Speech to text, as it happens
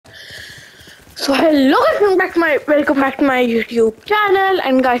So hello guys, welcome back to my YouTube channel.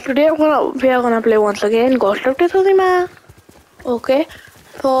 And guys, today we are gonna play once again Ghost of Tsushima. Okay,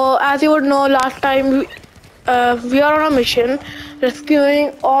 so as you would know, last time we are on a mission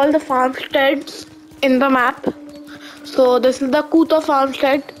rescuing all the farmsteads in the map. So this is the Kuta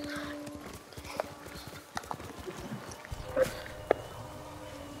farmstead.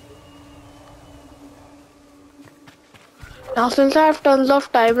 Now since I have tons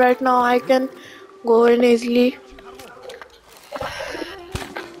of time right now, I can go in easily.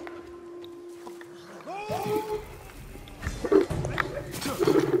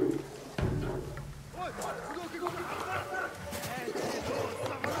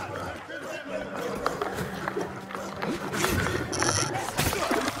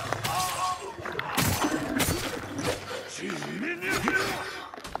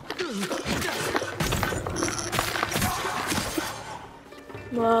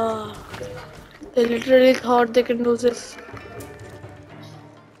 Wow, they literally thought they can do this.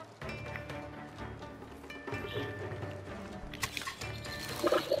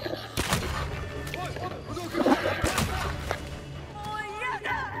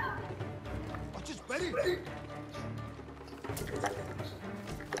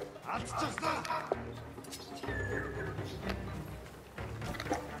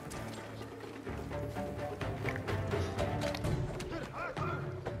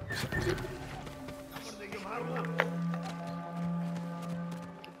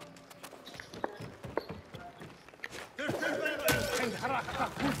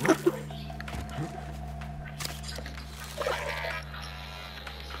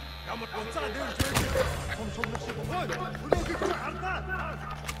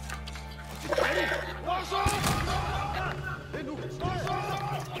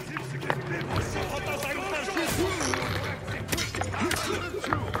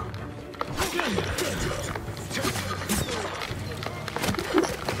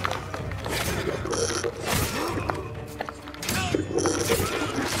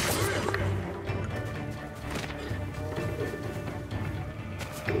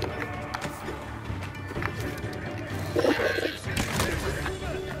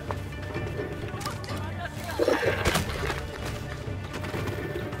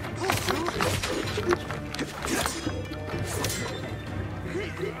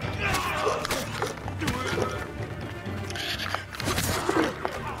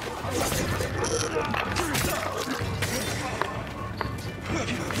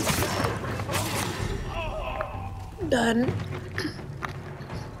 Done.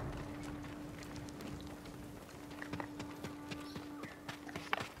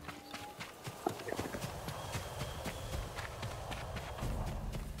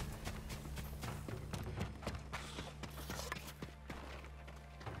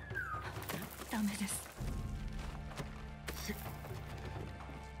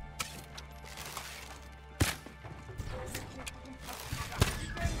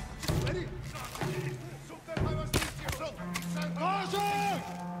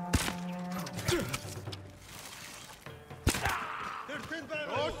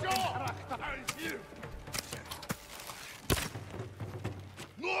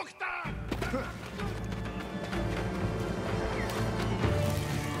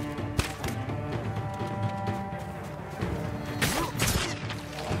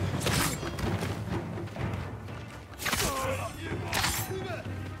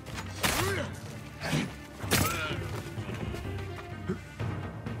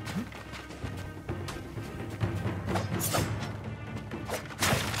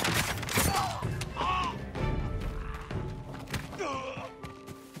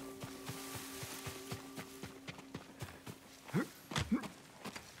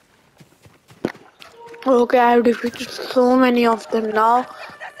 Okay, I have defeated so many of them now.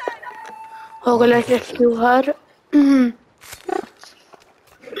 Okay, let's rescue her.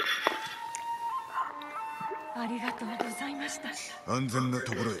 ありがとうございました。安全な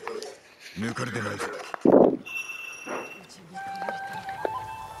ところへ抜かれてないぞ。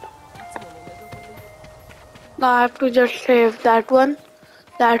Now I have to just save that one,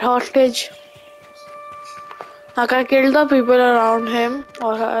 that hostage. Like I killed the people around him,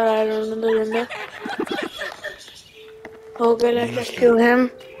 or her, I don't know the gender. Okay, let's rescue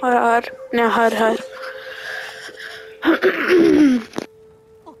him, or her. No, her.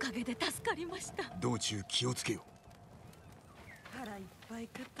 おかげで助かりました。道中気をつけよ。腹いっぱい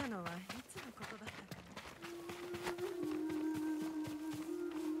食ったのはいつのことだったか。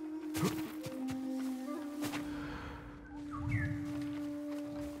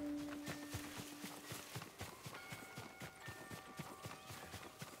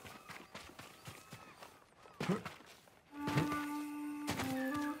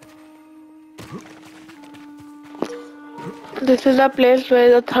This is the place where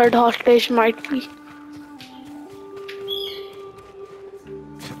the third hostage might be.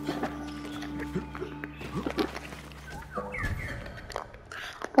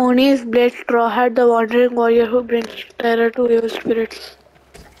 Oni's blade straw had the wandering warrior who brings terror to evil spirits.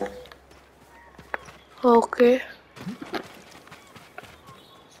 Okay.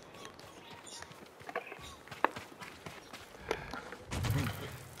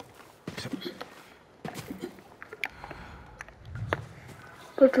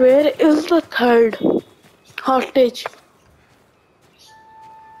 But where is the third hostage?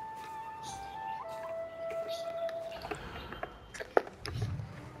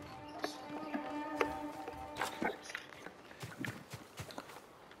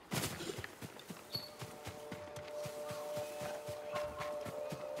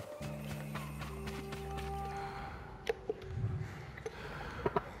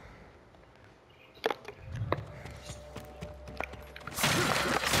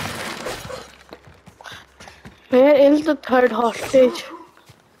 Where is the third hostage?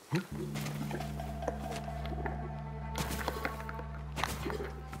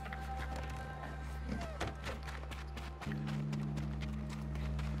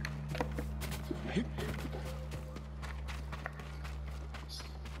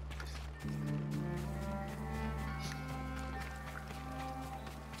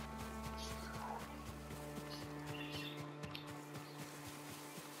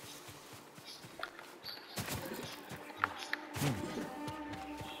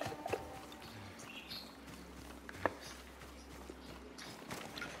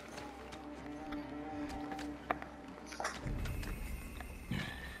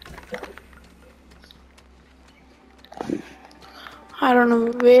 I don't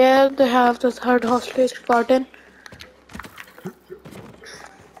know where they have the third hostage gotten.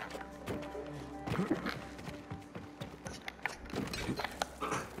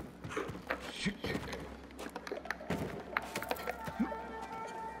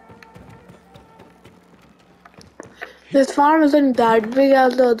 This farm isn't that big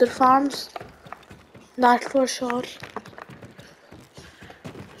as the other farms, that's for sure.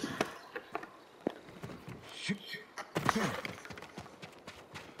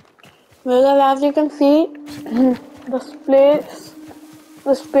 Well, as you can see, the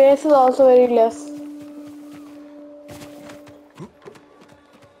space is also very less.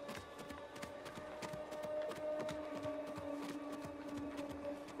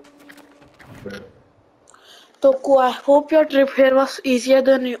 Toku, I hope your trip here was easier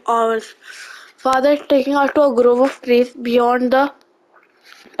than ours. Father is taking us to a grove of trees beyond the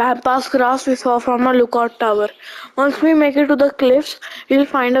pampas grass we saw from a lookout tower. Once we make it to the cliffs, we'll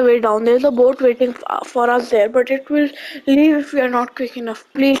find a way down. There's a boat waiting for us there, but it will leave if we are not quick enough.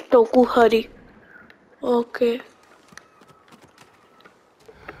 Please, Toku, hurry. Okay.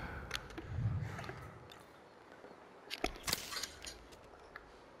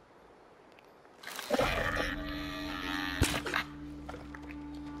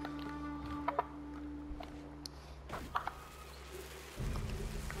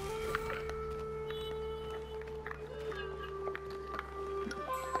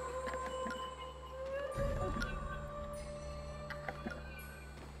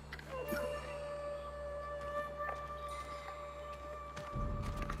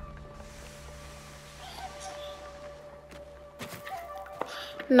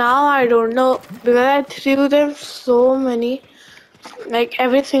 Now I don't know because I threw them so many, like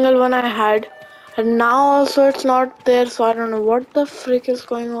every single one I had, and now also it's not there, so I don't know what the frick is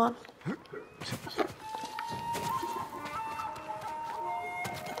going on.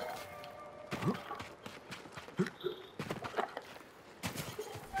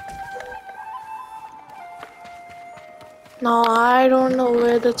 Now I don't know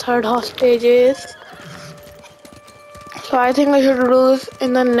where the third hostage is. So I think I should do this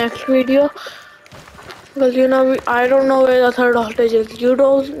in the next video. Because you know, I don't know where the third hostage is. You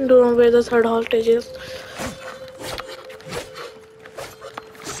don't know where the third hostage is.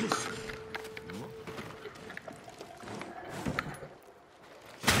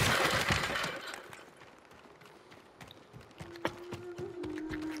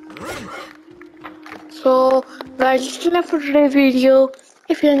 So guys, that's enough for today's video.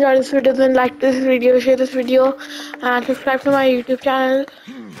 If you enjoyed this video, then like this video, share this video, and subscribe to my YouTube channel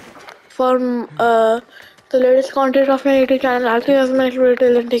for the latest content of my YouTube channel. I'll see you guys in my next video.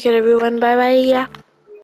 Till then, take care everyone. Bye bye. Yeah.